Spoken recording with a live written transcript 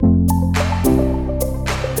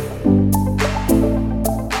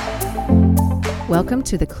Welcome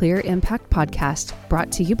to the Clear Impact Podcast,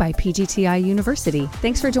 brought to you by PGTI University.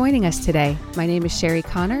 Thanks for joining us today. My name is Sherry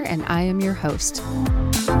Connor, and I am your host.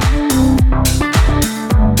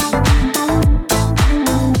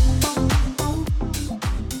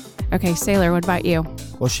 Okay, Sailor, what about you?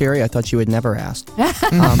 Well, Sherry, I thought you would never ask.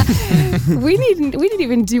 We didn't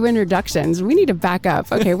even do introductions. We need to back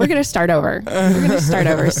up. Okay, we're going to start over.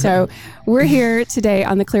 So we're here today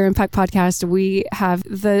on the Clear Impact Podcast. We have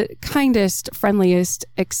the kindest, friendliest,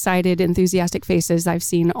 excited, enthusiastic faces I've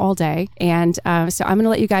seen all day. And so I'm going to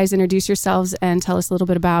let you guys introduce yourselves and tell us a little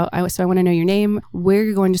bit about, so I want to know your name, where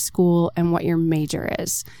you're going to school, and what your major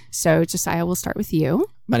is. So Josiah, we'll start with you.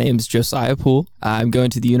 My name is Josiah Poole. I'm going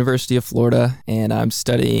to the University of Florida, and I'm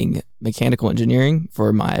studying mechanical engineering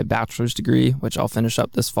for my bachelor's degree, which I'll finish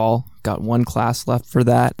up this fall. Got one class left for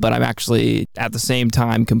that, but I'm actually at the same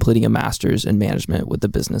time completing a master's in management with the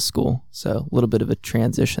business school. So a little bit of a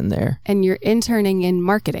transition there. And you're interning in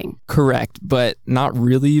marketing. Correct, but not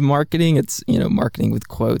really marketing. It's, marketing with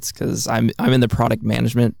quotes, because I'm in the product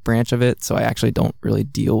management branch of it. So I actually don't really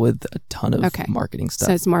deal with a ton of marketing stuff.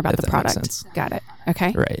 So it's more about the product. Got it.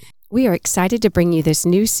 Okay. Right. We are excited to bring you this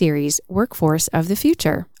new series, Workforce of the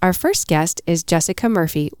Future. Our first guest is Jessica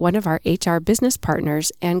Murphy, one of our HR business partners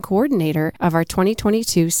and coordinator of our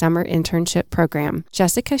 2022 summer internship program.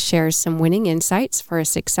 Jessica shares some winning insights for a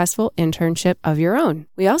successful internship of your own.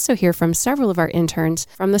 We also hear from several of our interns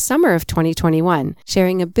from the summer of 2021.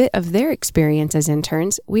 Sharing a bit of their experience as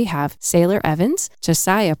interns, we have Sailor Evans,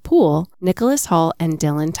 Josiah Poole, Nicholas Hall, and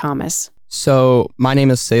Dylan Thomas. So my name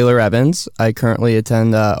is Sailor Evans. I currently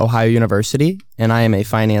attend Ohio University, and I am a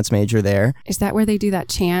finance major there. Is that where they do that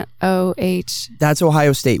chant, O-H? That's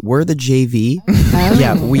Ohio State. We're the JV. Oh.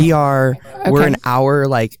 Yeah, we are. Okay. We're an hour,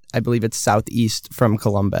 I believe it's southeast from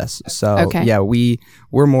Columbus. So yeah, we're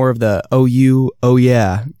more of the OU, oh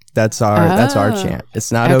yeah. That's our chant.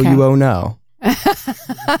 It's not OU, oh no.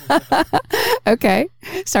 Okay.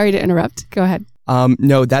 Sorry to interrupt. Go ahead.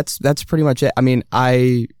 No, that's pretty much it. I mean,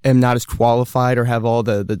 I am not as qualified or have all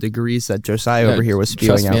the degrees that Josiah over here was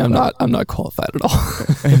spewing out. Trust me, I'm not qualified at all.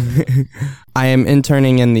 I am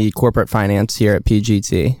interning in the corporate finance here at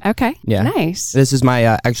PGT. Okay. Yeah. Nice. This is my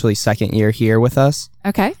actually second year here with us.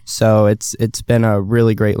 Okay. So it's been a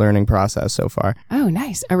really great learning process so far. Oh,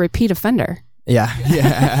 nice. A repeat offender. Yeah,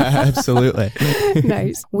 absolutely.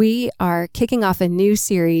 Nice. We are kicking off a new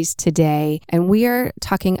series today, and we are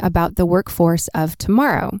talking about the workforce of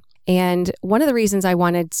tomorrow. And one of the reasons I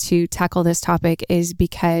wanted to tackle this topic is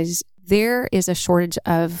because there is a shortage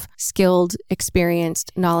of skilled,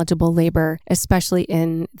 experienced, knowledgeable labor, especially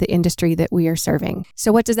in the industry that we are serving.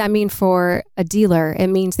 So what does that mean for a dealer? It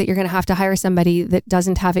means that you're going to have to hire somebody that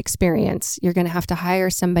doesn't have experience. You're going to have to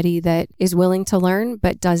hire somebody that is willing to learn,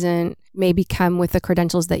 but doesn't maybe come with the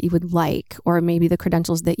credentials that you would like, or maybe the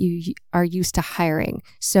credentials that you are used to hiring.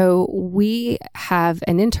 So we have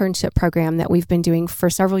an internship program that we've been doing for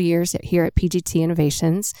several years here at PGT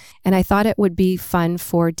Innovations. And I thought it would be fun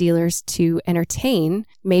for dealers to entertain,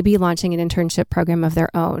 maybe launching an internship program of their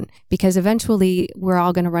own, because eventually we're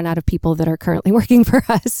all going to run out of people that are currently working for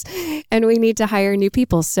us, and we need to hire new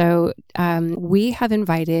people. So we have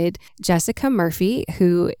invited Jessica Murphy,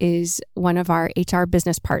 who is one of our HR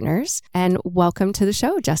business partners. And welcome to the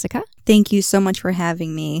show, Jessica. Thank you so much for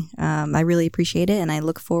having me. I really appreciate it, and I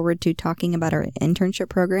look forward to talking about our internship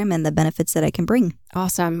program and the benefits that I can bring.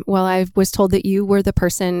 Awesome. Well, I was told that you were the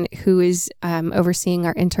person who is overseeing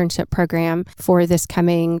our internship program for this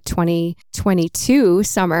coming 2022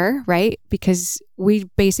 summer, right? Because we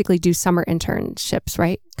basically do summer internships,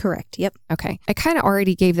 right? Correct. Yep. Okay. I kind of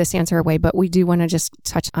already gave this answer away, but we do want to just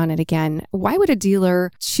touch on it again. Why would a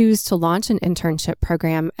dealer choose to launch an internship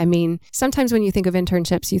program? I mean, sometimes when you think of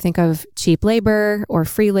internships, you think of cheap labor or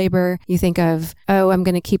free labor. You think of, I'm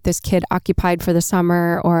going to keep this kid occupied for the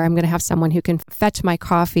summer, or I'm going to have someone who can fetch my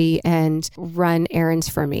coffee and run errands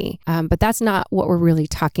for me. But that's not what we're really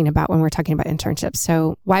talking about when we're talking about internships.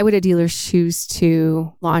 So why would a dealer choose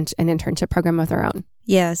to launch an internship program of their own?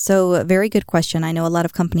 Yeah, so a very good question. I know a lot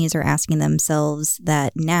of companies are asking themselves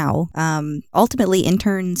that now. Ultimately,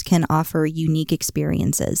 interns can offer unique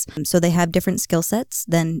experiences. So they have different skill sets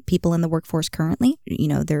than people in the workforce currently.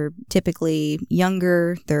 They're typically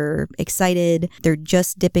younger, they're excited, they're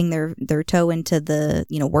just dipping their toe into the,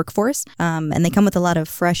 workforce, and they come with a lot of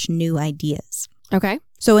fresh new ideas. Okay.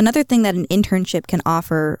 So another thing that an internship can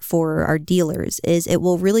offer for our dealers is it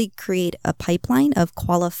will really create a pipeline of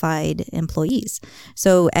qualified employees.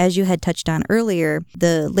 So as you had touched on earlier,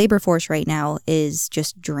 the labor force right now is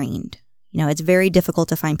just drained. It's very difficult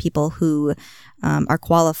to find people who are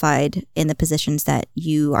qualified in the positions that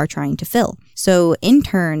you are trying to fill. So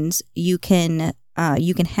interns, you can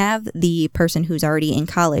you can have the person who's already in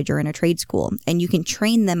college or in a trade school, and you can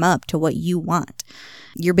train them up to what you want.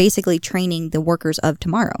 You're basically training the workers of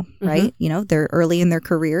tomorrow, right? They're early in their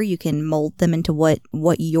career. You can mold them into what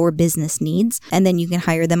your business needs, and then you can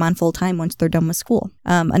hire them on full time once they're done with school.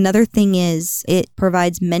 Another thing is it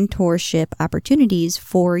provides mentorship opportunities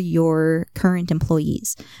for your current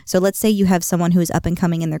employees. So let's say you have someone who is up and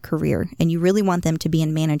coming in their career, and you really want them to be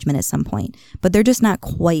in management at some point, but they're just not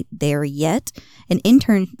quite there yet. An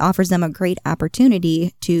intern offers them a great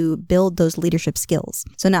opportunity to build those leadership skills.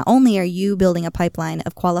 So not only are you building a pipeline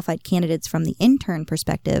of qualified candidates from the intern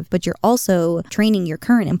perspective, but you're also training your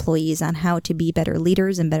current employees on how to be better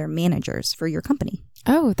leaders and better managers for your company.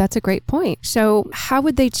 Oh, that's a great point. So how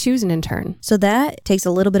would they choose an intern? So that takes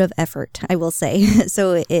a little bit of effort, I will say.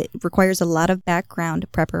 So it requires a lot of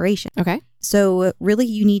background preparation. Okay. So really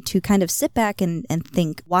you need to kind of sit back and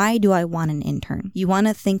think, why do I want an intern? You want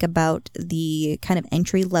to think about the kind of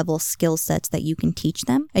entry-level skill sets that you can teach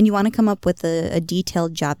them, and you want to come up with a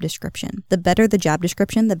detailed job description. The better the job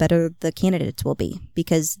description, the better the candidates will be,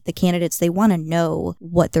 because the candidates, they want to know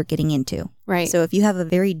what they're getting into. Right. So if you have a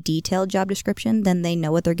very detailed job description, then they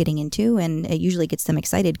know what they're getting into, and it usually gets them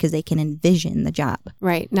excited because they can envision the job.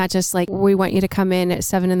 Right. Not just like, we want you to come in at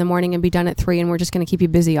 7 a.m. and be done at 3, and we're just going to keep you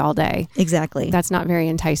busy all day. Exactly. That's not very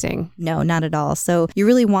enticing. No, not at all. So you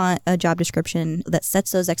really want a job description that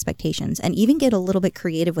sets those expectations, and even get a little bit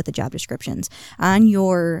creative with the job descriptions. On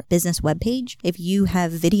your business webpage, if you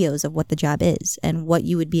have videos of what the job is and what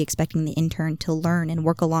you would be expecting the intern to learn and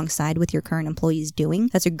work alongside with your current employees doing,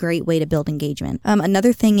 that's a great way to build engagement.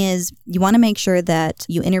 Another thing is you want to make sure that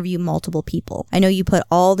you interview multiple people. I know you put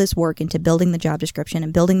all this work into building the job description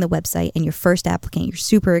and building the website, and your first applicant you're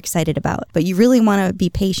super excited about, but you really want to be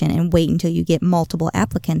patient and wait until you get multiple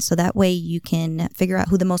applicants, so that way you can figure out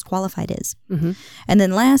who the most qualified is. And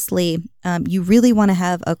then lastly, you really want to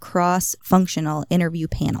have a cross-functional interview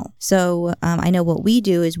panel. So I know what we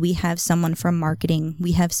do is we have someone from marketing,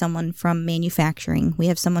 we have someone from manufacturing, we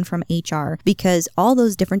have someone from HR, because all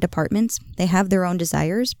those different departments, they have their own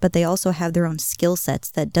desires, but they also have their own skill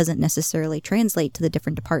sets that doesn't necessarily translate to the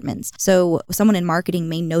different departments. So someone in marketing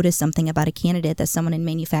may notice something about a candidate that someone in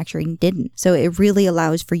manufacturing didn't. So it really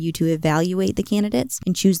allows for you to evaluate the candidates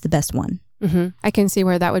and choose the best one. I can see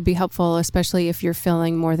where that would be helpful, especially if you're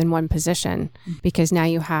filling more than one position, because now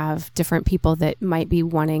you have different people that might be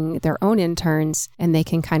wanting their own interns, and they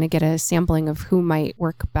can kind of get a sampling of who might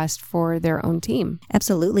work best for their own team.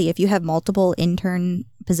 Absolutely. If you have multiple intern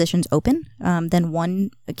positions open, then one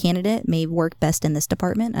candidate may work best in this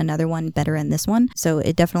department, another one better in this one. So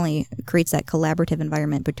it definitely creates that collaborative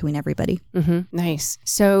environment between everybody. Nice.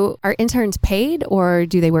 So are interns paid, or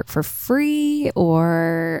do they work for free,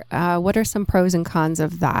 or what are some pros and cons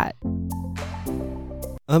of that?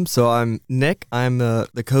 So I'm Nick. I'm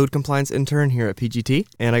the code compliance intern here at PGT,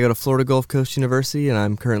 and I go to Florida Gulf Coast University, and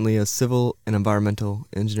I'm currently a civil and environmental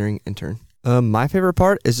engineering intern. My favorite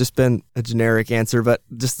part has just been a generic answer, but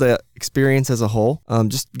just the experience as a whole.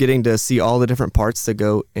 Just getting to see all the different parts that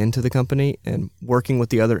go into the company and working with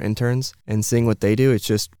the other interns and seeing what they do.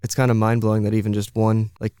 It's kind of mind blowing that even just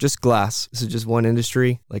just glass. This is just one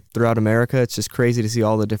industry, like throughout America. It's just crazy to see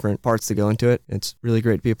all the different parts that go into it. It's really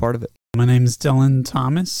great to be a part of it. My name is Dylan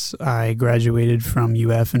Thomas. I graduated from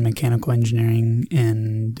UF in mechanical engineering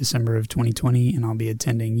in December of 2020, and I'll be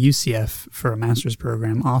attending UCF for a master's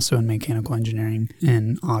program also in mechanical engineering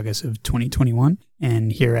in August of 2021.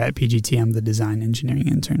 And here at PGT, I'm the design engineering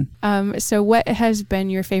intern. So what has been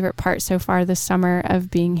your favorite part so far this summer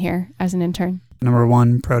of being here as an intern? Number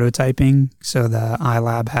one, prototyping. So the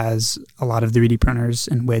iLab has a lot of 3D printers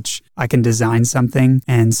in which I can design something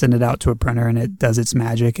and send it out to a printer, and it does its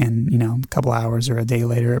magic. And, a couple hours or a day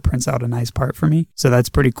later, it prints out a nice part for me. So that's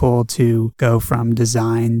pretty cool to go from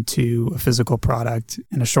design to a physical product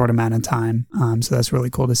in a short amount of time. So that's really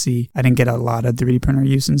cool to see. I didn't get a lot of 3D printer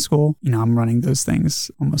use in school. I'm running those things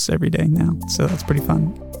almost every day now. So that's pretty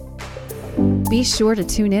fun. Be sure to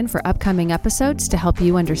tune in for upcoming episodes to help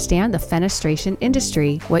you understand the fenestration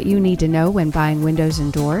industry, what you need to know when buying windows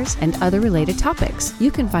and doors, and other related topics. You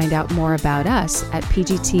can find out more about us at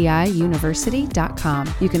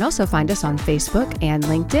pgtiuniversity.com. You can also find us on Facebook and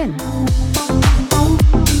LinkedIn.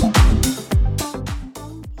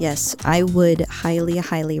 Yes, I would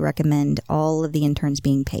highly recommend all of the interns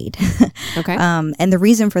being paid. Okay. And the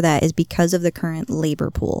reason for that is because of the current labor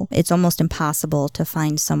pool. It's almost impossible to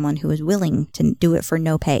find someone who is willing to do it for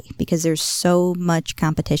no pay because there's so much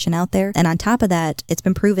competition out there. And on top of that, it's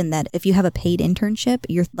been proven that if you have a paid internship,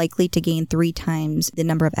 you're likely to gain 3 times the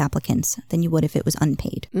number of applicants than you would if it was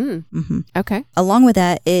unpaid. Okay. Along with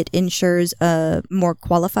that, it ensures a more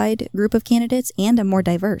qualified group of candidates and a more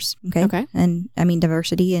diverse. Okay. And I mean,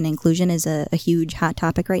 diversity and inclusion is a huge hot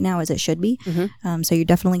topic right now, as it should be. So you're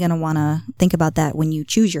definitely going to want to think about that when you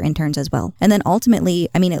choose your interns as well. And then ultimately,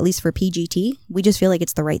 I mean, at least for PGT, we just feel like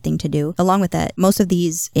it's the right thing to do. Along with that, most of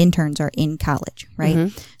these interns are in college,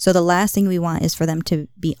 right? So the last thing we want is for them to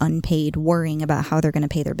be unpaid, worrying about how they're going to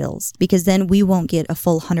pay their bills, because then we won't get a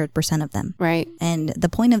full 100% of them. Right. And the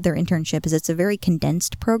point of their internship is it's a very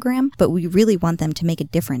condensed program, but we really want them to make a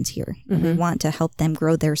difference here. And we want to help them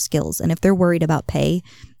grow their skills. And if they're worried about pay,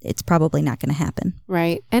 it's probably not going to happen.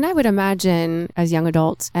 Right. And I would imagine as young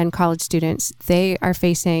adults and college students, they are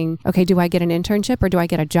facing, okay, do I get an internship or do I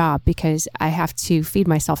get a job? Because I have to feed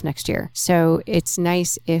myself next year. So it's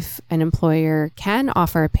nice if an employer can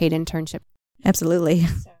offer a paid internship. Absolutely.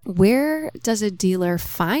 Where does a dealer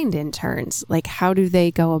find interns? Like, how do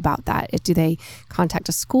they go about that? Do they contact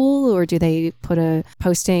a school, or do they put a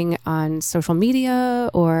posting on social media,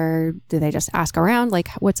 or do they just ask around? Like,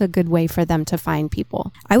 what's a good way for them to find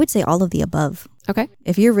people? I would say all of the above. Okay.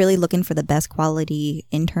 If you're really looking for the best quality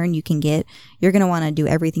intern you can get, you're going to want to do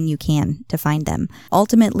everything you can to find them.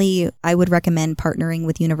 Ultimately, I would recommend partnering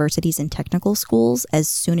with universities and technical schools as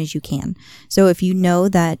soon as you can. So if you know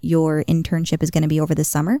that your internship is going to be over the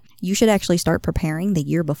summer, you should actually start preparing the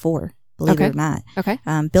year before. Believe it or not. Okay.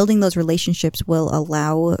 Building those relationships will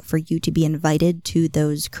allow for you to be invited to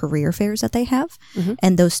those career fairs that they have.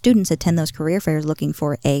 And those students attend those career fairs looking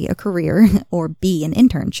for A, a career, or B, an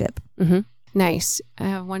internship. Nice.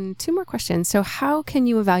 Two more questions. So how can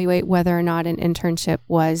you evaluate whether or not an internship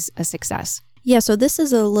was a success? Yeah, so this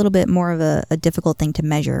is a little bit more of a difficult thing to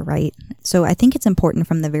measure, right? So I think it's important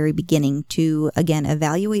from the very beginning to, again,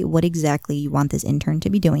 evaluate what exactly you want this intern to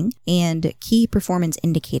be doing and key performance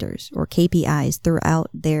indicators or KPIs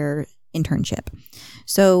throughout their internship.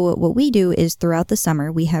 So what we do is throughout the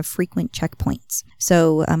summer, we have frequent checkpoints.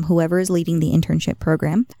 So whoever is leading the internship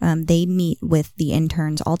program, they meet with the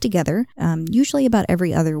interns all together, usually about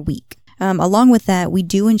every other week. Along with that, we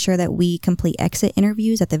do ensure that we complete exit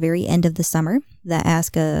interviews at the very end of the summer that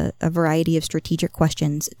ask a variety of strategic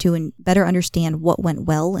questions to better understand what went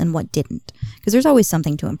well and what didn't, because there's always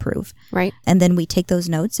something to improve. Right. And then we take those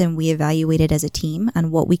notes and we evaluate it as a team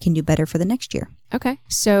on what we can do better for the next year. Okay.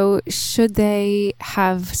 So should they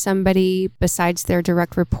have somebody besides their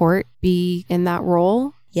direct report be in that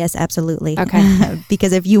role? Yes, absolutely. Okay.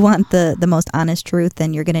 Because if you want the most honest truth,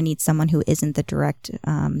 then you're going to need someone who isn't the direct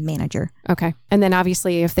manager. Okay. And then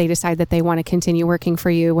obviously if they decide that they want to continue working for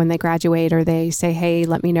you when they graduate, or they say, hey,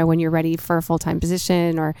 let me know when you're ready for a full-time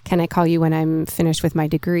position, or can I call you when I'm finished with my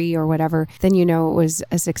degree or whatever, then you know it was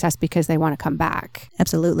a success because they want to come back.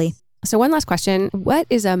 Absolutely. So one last question. What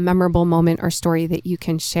is a memorable moment or story that you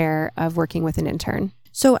can share of working with an intern?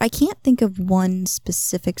 So I can't think of one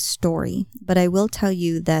specific story, but I will tell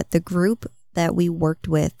you that the group that we worked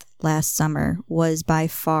with last summer was by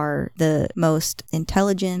far the most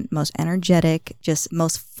intelligent, most energetic, just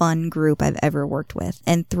most fun group I've ever worked with.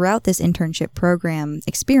 And throughout this internship program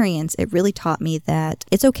experience, it really taught me that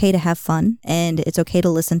it's okay to have fun and it's okay to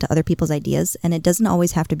listen to other people's ideas, and it doesn't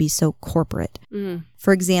always have to be so corporate.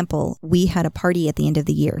 For example, we had a party at the end of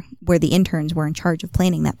the year where the interns were in charge of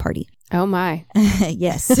planning that party. Oh my.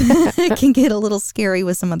 Yes. It can get a little scary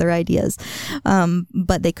with some other ideas.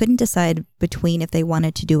 But they couldn't decide between if they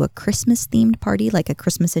wanted to do a Christmas themed party, like a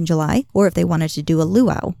Christmas in July, or if they wanted to do a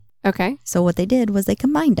luau. Okay. So what they did was they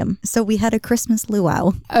combined them. So we had a Christmas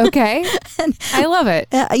luau. Okay. I love it.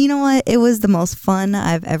 You know what? It was the most fun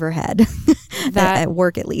I've ever had. At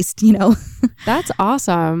work, at least, you know. That's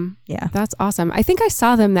awesome. Yeah. That's awesome. I think I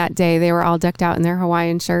saw them that day. They were all decked out in their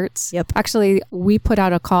Hawaiian shirts. Yep. Actually, we put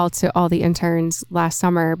out a call to all the interns last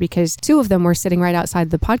summer because 2 of them were sitting right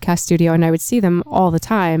outside the podcast studio and I would see them all the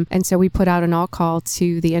time. And so we put out an all call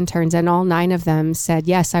to the interns and all 9 of them said,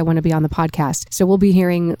 yes, I want to be on the podcast. So we'll be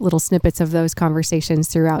hearing little snippets of those conversations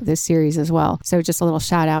throughout this series as well. So just a little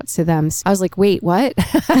shout out to them. I was like, wait, what?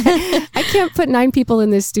 I can't put 9 people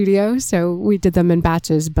in this studio. So we did them in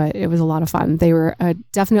batches, but it was a lot of fun. They were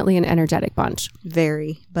definitely an energetic bunch.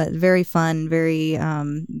 Very fun,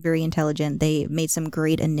 very intelligent. They made some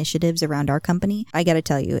great initiatives around our company. I got to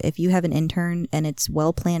tell you, if you have an intern and it's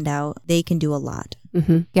well planned out, they can do a lot.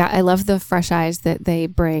 Yeah, I love the fresh eyes that they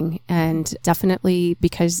bring. And definitely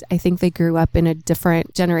because I think they grew up in a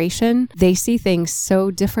different generation, they see things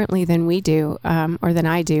so differently than we do, or than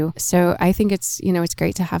I do. So I think it's, it's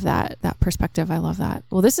great to have that perspective. I love that.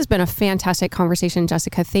 Well, this has been a fantastic conversation,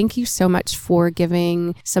 Jessica. Thank you so much for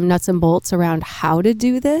giving some nuts and bolts around how to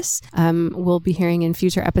do this. We'll be hearing in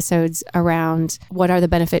future episodes around what are the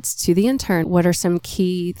benefits to the intern, what are some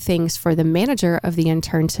key things for the manager of the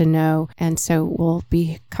intern to know. And so we'll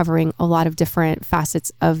be covering a lot of different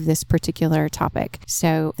facets of this particular topic.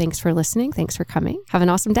 So thanks for listening. Thanks for coming. Have an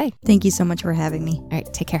awesome day. Thank you so much for having me. All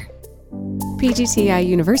right, take care. PGTI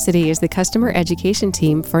University is the customer education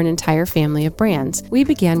team for an entire family of brands. We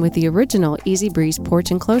began with the original Easy Breeze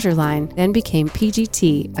porch enclosure line, then became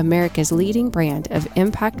PGT, America's leading brand of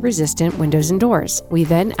impact-resistant windows and doors. We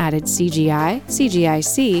then added CGI,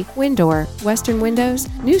 CGIC, Windor, Western Windows,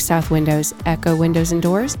 New South Windows, Echo Windows and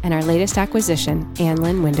Doors, and our latest acquisition,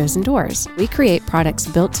 Anlin Windows and Doors. We create products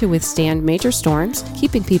built to withstand major storms,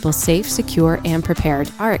 keeping people safe, secure, and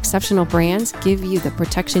prepared. Our exceptional brands give you the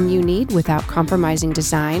protection you need without compromising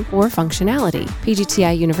design or functionality.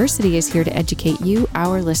 PGTI University is here to educate you,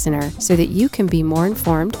 our listener, so that you can be more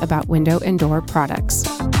informed about window and door products.